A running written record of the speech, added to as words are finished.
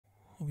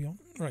Are we on?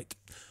 Right.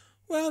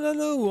 Well,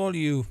 hello, all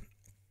you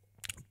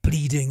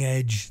bleeding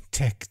edge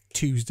Tech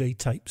Tuesday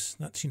types.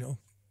 That's,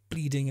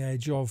 bleeding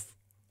edge of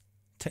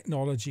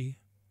technology.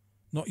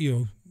 Not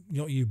you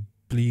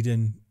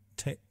bleeding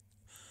tech.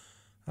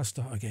 I'll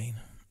start again.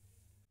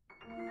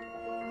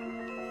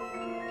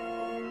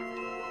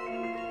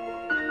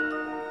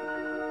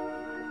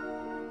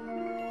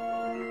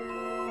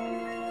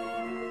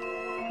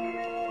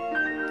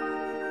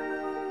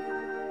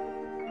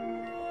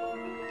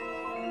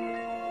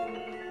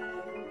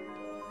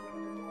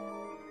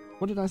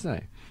 What did I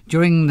say?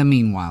 During the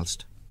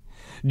meanwhilest.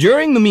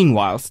 During the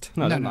meanwhilest.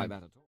 No, I don't like that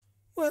at all.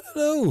 Well,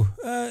 hello.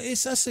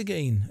 It's us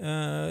again.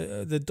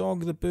 The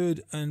dog, the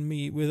bird, and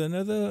me with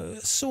another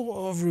sort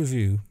of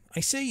review. I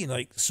say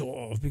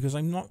sort of because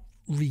I'm not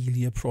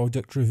really a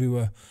product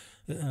reviewer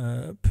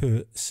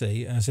per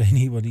se, as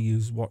anybody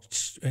who's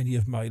watched any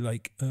of my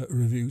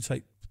review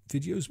type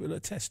videos will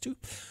attest to.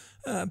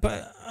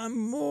 But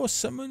I'm more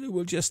someone who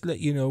will just let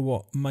you know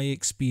what my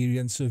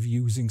experience of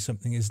using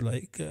something is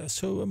like.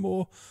 So a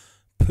more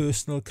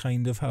personal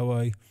kind of how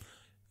I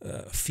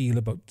feel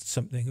about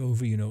something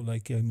over,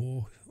 a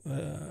more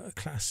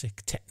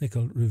classic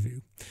technical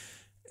review.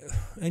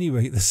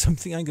 Anyway, there's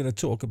something I'm going to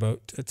talk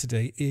about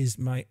today is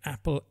my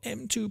Apple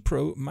M2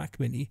 Pro Mac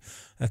Mini,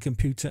 a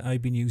computer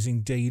I've been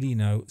using daily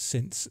now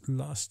since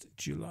last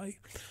July.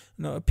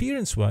 Now,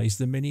 appearance-wise,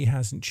 the Mini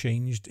hasn't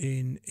changed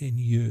in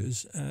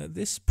years.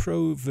 This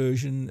Pro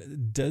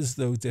version does,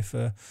 though,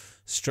 differ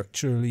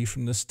structurally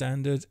from the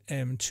standard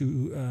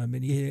M2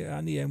 Mini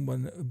and the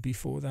M1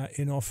 before that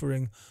in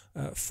offering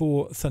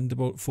 4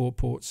 Thunderbolt 4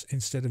 ports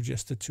instead of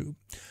just the 2.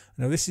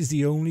 Now, this is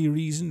the only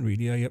reason,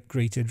 really, I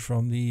upgraded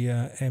from the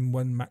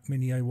M1 Mac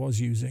Mini I was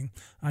using.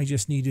 I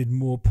just needed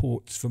more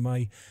ports for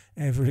my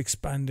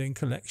ever-expanding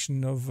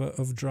collection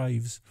of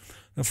drives.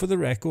 Now, for the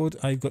record,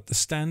 I've got the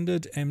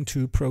standard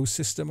M2 Pro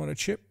system on a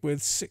chip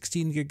with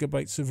 16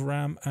 gigabytes of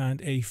RAM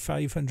and a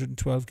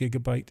 512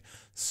 gigabyte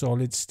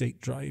solid-state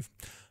drive.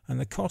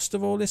 And the cost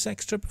of all this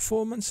extra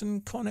performance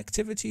and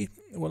connectivity,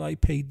 well, I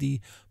paid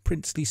the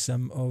princely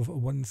sum of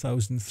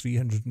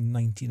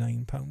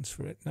 £1,399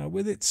 for it. Now,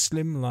 with its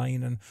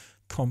slimline and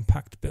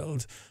compact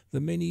build, the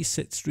Mini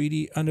sits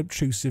really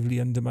unobtrusively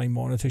under my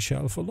monitor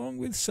shelf, along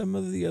with some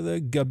of the other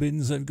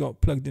gubbins I've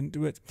got plugged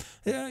into it.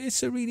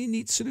 It's a really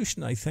neat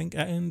solution, I think,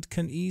 and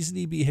can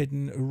easily be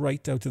hidden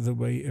right out of the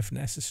way if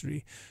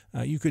necessary.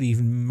 You could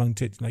even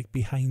mount it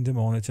behind a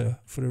monitor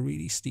for a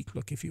really sleek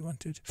look if you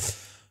wanted.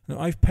 Now,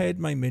 I've paired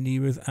my Mini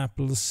with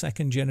Apple's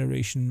 2nd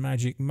generation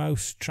Magic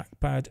Mouse,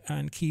 trackpad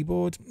and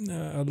keyboard,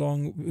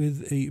 along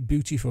with a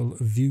beautiful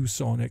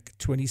ViewSonic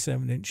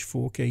 27-inch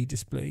 4K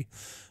display.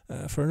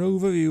 For an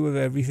overview of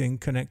everything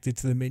connected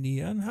to the Mini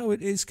and how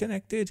it is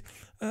connected,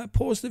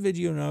 pause the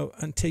video now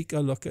and take a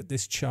look at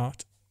this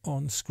chart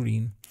on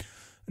screen.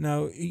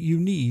 Now, you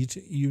need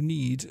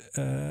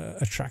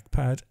a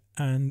trackpad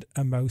and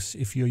a mouse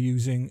if you're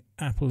using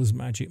Apple's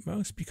Magic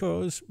Mouse,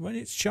 because when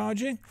it's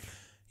charging,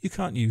 you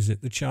can't use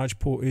it. The charge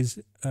port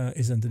is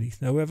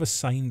underneath. Now, whoever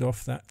signed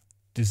off that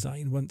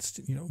design once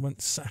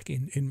sack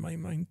in my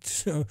mind.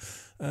 So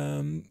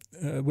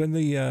when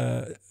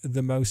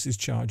the mouse is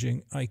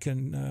charging, I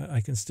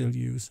can still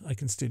use my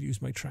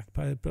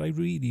trackpad, but I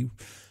really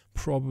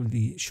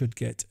probably should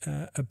get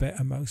a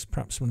better mouse,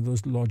 perhaps one of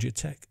those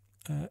Logitech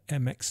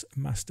MX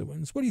Master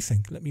ones. What do you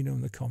think? Let me know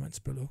in the comments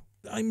below.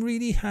 I'm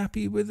really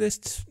happy with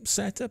this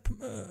setup,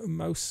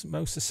 mouse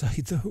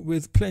aside though,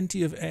 with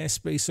plenty of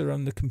airspace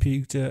around the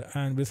computer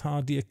and with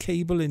hardly a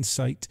cable in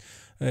sight.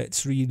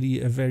 It's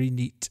really a very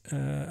neat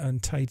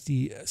and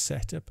tidy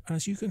setup,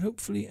 as you can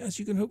hopefully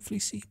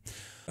see.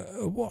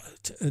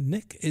 What,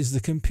 Nick, is the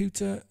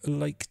computer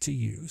like to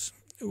use?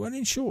 Well,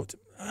 in short,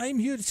 I'm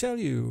here to tell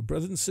you,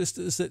 brothers and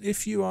sisters, that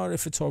if you are a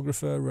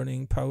photographer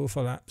running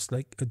powerful apps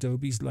like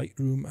Adobe's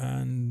Lightroom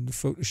and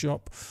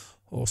Photoshop,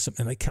 or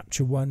something like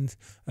Capture One,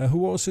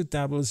 who also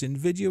dabbles in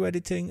video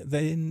editing,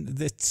 then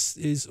this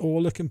is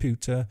all a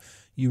computer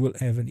you will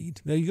ever need.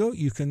 There you go.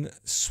 You can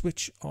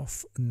switch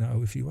off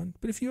now if you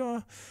want. But if you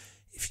are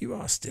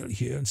still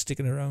here and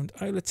sticking around,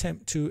 I'll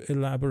attempt to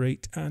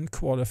elaborate and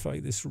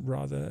qualify this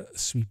rather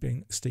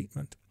sweeping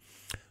statement.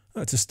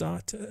 To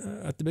start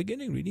at the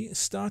beginning, really,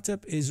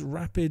 startup is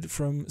rapid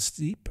from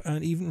sleep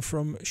and even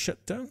from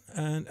shutdown,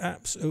 and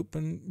apps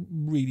open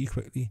really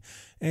quickly.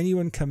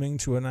 Anyone coming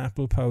to an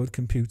Apple-powered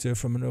computer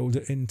from an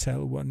older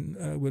Intel one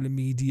will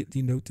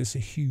immediately notice a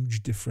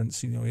huge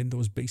difference, in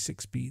those basic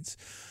speeds.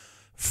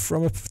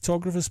 From a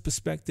photographer's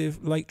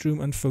perspective,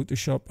 Lightroom and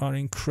Photoshop are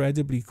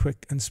incredibly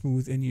quick and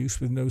smooth in use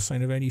with no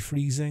sign of any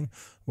freezing,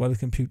 while the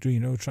computer,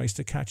 tries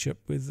to catch up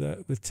with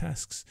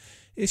tasks.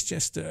 It's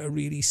just a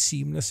really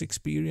seamless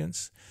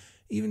experience.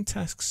 Even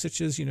tasks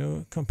such as,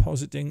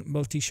 compositing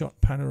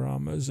multi-shot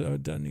panoramas are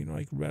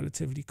done,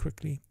 relatively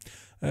quickly.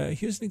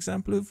 Here's an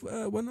example of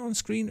one on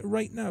screen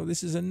right now.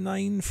 This is a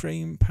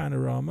 9-frame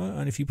panorama,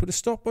 and if you put a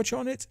stopwatch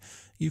on it,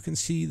 you can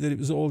see that it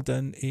was all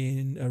done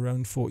in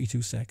around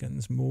 42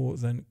 seconds, more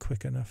than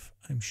quick enough.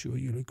 I'm sure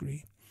you'll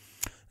agree.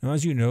 Now,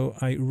 as you know,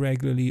 I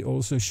regularly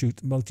also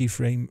shoot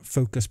multi-frame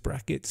focus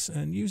brackets,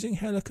 and using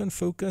Helicon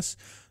Focus,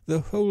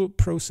 the whole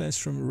process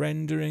from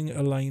rendering,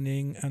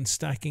 aligning and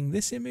stacking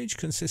this image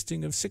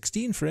consisting of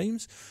 16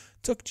 frames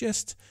took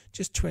just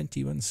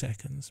 21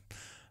 seconds.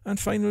 And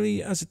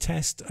finally, as a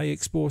test, I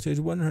exported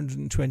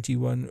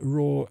 121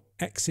 raw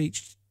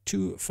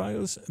XH2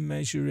 files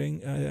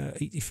measuring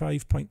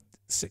 85.6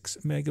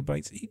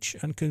 megabytes each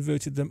and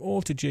converted them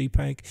all to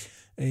JPEG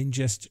in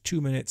just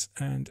 2 minutes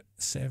and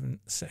 7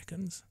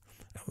 seconds.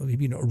 Well,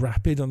 maybe not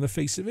rapid on the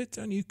face of it,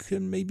 and you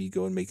can maybe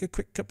go and make a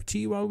quick cup of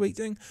tea while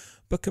waiting,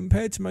 but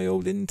compared to my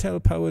old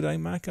Intel-powered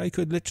iMac, I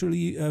could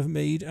literally have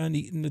made and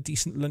eaten a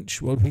decent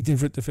lunch while waiting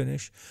for it to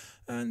finish,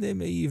 and there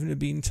may even have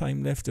been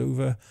time left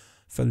over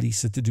for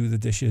Lisa to do the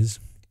dishes.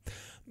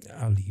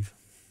 I'll leave.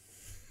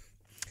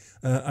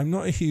 I'm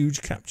not a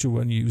huge Capture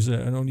One user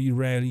and only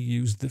rarely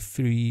use the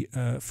free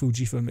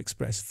Fujifilm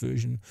Express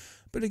version,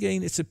 but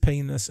again, it's a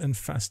painless and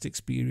fast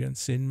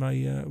experience in my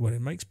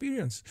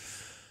experience.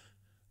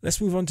 Let's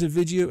move on to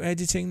video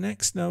editing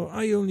next. Now,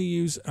 I only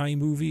use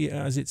iMovie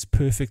as it's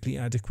perfectly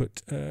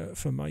adequate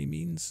for my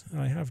means.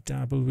 I have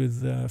dabbled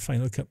with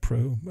Final Cut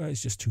Pro.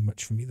 It's just too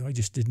much for me, though. I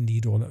just didn't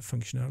need all that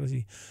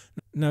functionality.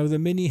 Now, the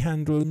Mini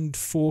handled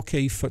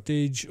 4K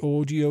footage,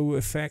 audio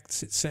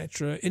effects,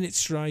 etc. in its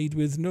stride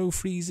with no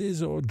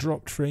freezes or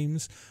dropped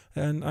frames,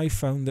 and I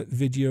found that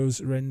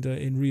videos render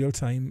in real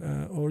time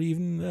or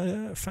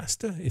even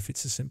faster if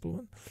it's a simple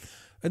one.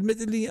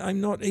 Admittedly,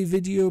 I'm not a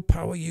video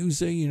power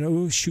user,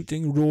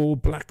 shooting raw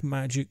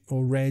Blackmagic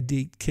or Red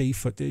 8K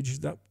footage.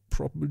 That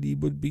probably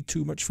would be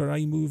too much for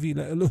iMovie,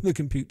 let alone the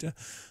computer.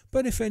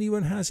 But if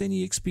anyone has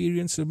any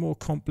experience of more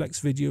complex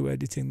video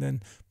editing,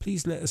 then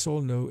please let us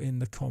all know in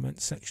the comment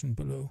section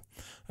below.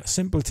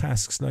 Simple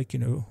tasks like,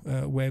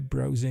 web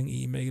browsing,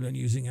 email, and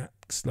using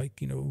apps like,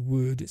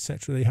 Word,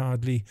 etc. They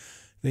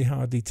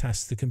hardly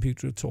task the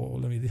computer at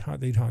all. I mean,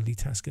 they'd hardly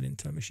task an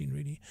Intel machine,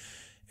 really.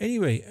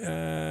 Anyway,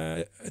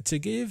 to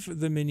give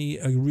the Mini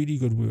a really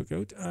good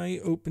workout, I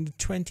opened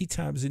 20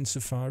 tabs in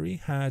Safari,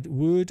 had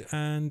Word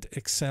and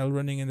Excel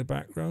running in the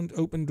background,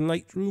 opened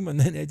Lightroom, and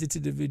then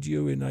edited a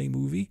video in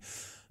iMovie.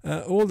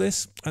 All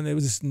this, and there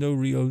was no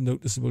real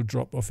noticeable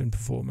drop-off in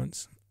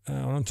performance.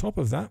 On top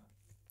of that,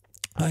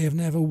 I have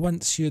never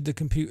once heard the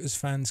computer's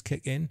fans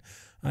kick in,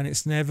 and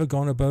it's never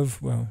gone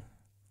above, well,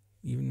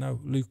 even now,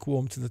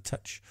 lukewarm to the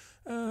touch,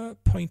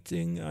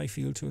 pointing, I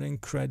feel, to an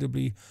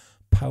incredibly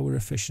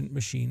power-efficient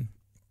machine.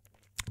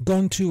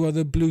 Gone to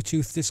other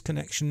Bluetooth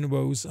disconnection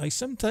woes I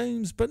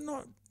sometimes, but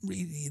not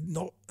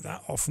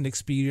that often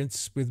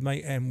experience with my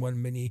M1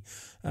 Mini.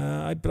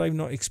 But I've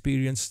not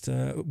experienced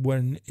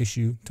one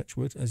issue, touch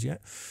wood, as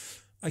yet.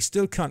 I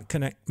still can't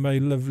connect my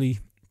lovely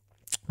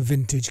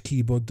vintage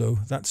keyboard though.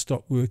 That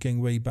stopped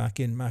working way back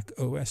in Mac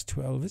OS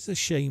 12. It's a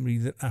shame really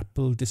that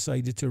Apple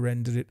decided to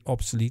render it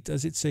obsolete,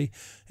 as it's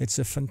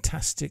a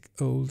fantastic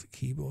old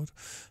keyboard.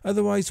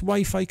 Otherwise,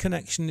 Wi-Fi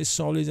connection is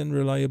solid and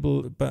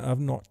reliable, but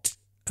I've not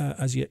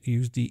as yet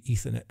used the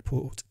Ethernet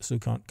port, so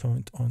can't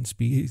comment on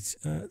speeds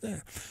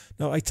there.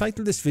 Now, I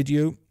titled this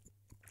video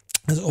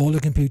as all the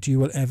computer you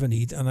will ever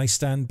need, and I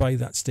stand by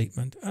that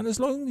statement. And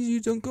as long as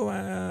you don't go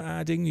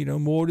adding,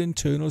 more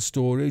internal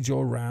storage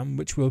or RAM,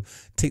 which will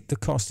take the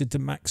cost into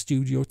Mac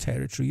Studio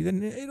territory,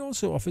 then it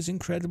also offers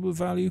incredible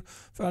value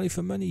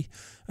for money.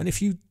 And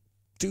if you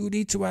do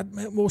need to add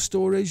more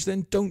storage,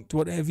 then don't,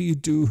 whatever you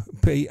do,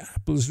 pay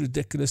Apple's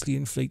ridiculously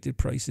inflated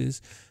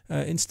prices.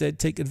 Instead,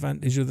 take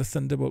advantage of the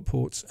Thunderbolt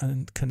ports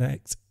and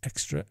connect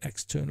extra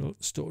external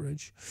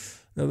storage.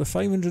 Now, the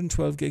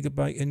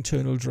 512GB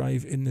internal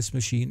drive in this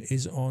machine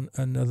is on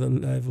another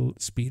level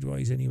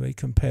speed-wise anyway,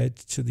 compared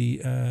to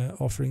the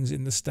offerings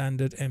in the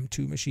standard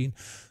M2 machine.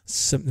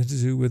 Something to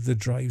do with the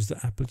drives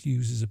that Apple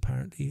uses,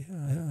 apparently,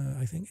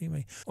 I think,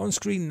 anyway. On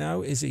screen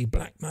now is a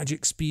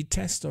Blackmagic speed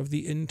test of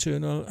the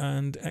internal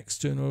and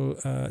external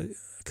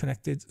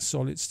connected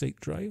solid-state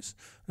drives.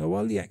 Now,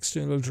 while the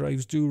external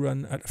drives do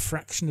run at a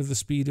fraction of the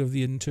speed of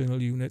the internal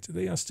unit,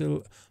 they are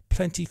still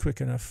plenty quick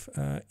enough,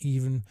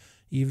 even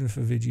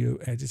for video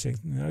editing.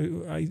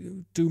 Now, I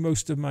do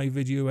most of my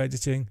video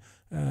editing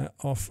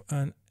off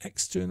an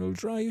external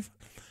drive,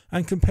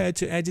 and compared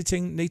to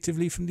editing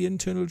natively from the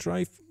internal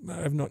drive,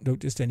 I've not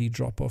noticed any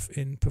drop-off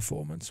in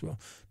performance. Well,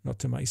 not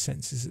to my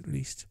senses at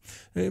least.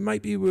 It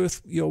might be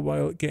worth your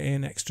while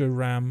getting extra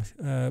RAM,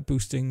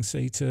 boosting,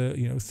 say, to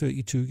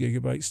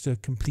 32GB to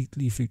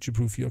completely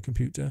future-proof your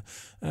computer.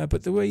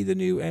 But the way the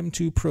new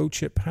M2 Pro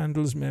chip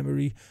handles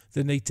memory,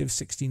 the native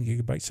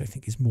 16GB, I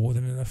think is more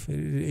than enough.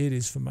 It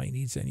is for my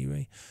needs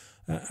anyway.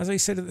 As I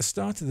said at the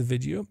start of the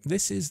video,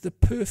 this is the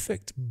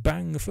perfect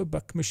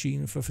bang-for-buck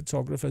machine for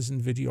photographers and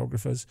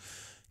videographers.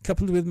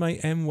 Coupled with my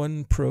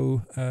M1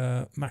 Pro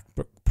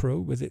MacBook Pro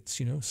with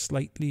its,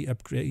 slightly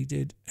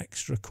upgraded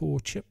extra core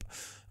chip,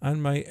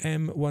 and my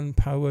M1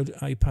 powered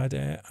iPad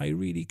Air, I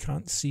really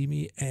can't see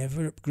me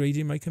ever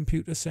upgrading my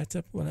computer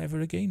setup, well,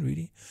 ever again,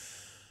 really.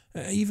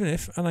 Even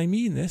if, and I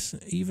mean this,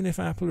 even if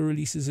Apple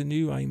releases a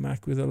new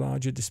iMac with a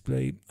larger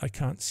display, I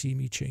can't see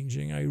me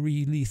changing. I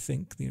really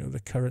think,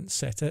 the current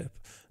setup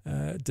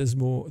does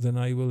more than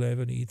I will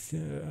ever need.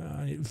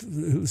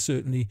 It'll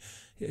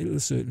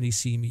certainly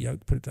see me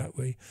out, put it that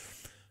way.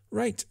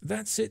 Right,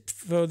 that's it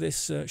for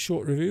this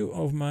short review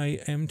of my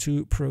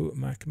M2 Pro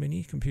Mac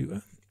Mini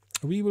computer.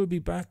 We will be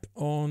back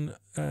on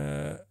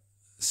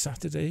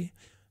Saturday,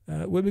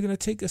 where we're going to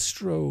take a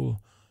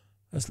stroll,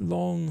 a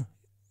long,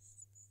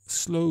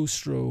 slow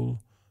stroll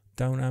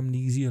down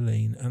Amnesia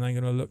Lane, and I'm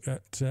going to look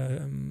at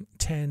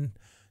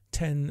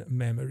 10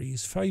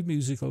 memories, 5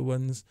 musical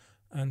ones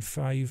and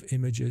 5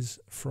 images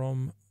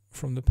from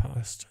the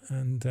past,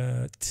 and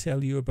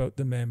tell you about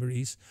the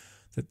memories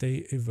that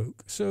they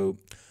evoke. So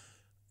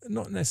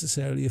not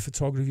necessarily a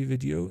photography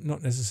video,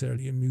 not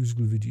necessarily a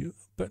musical video,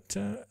 but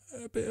a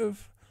bit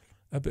of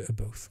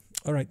both.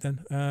 All right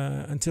then,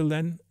 until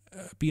then,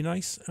 be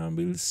nice, and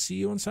we'll see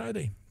you on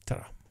Saturday.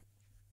 Ta-ra.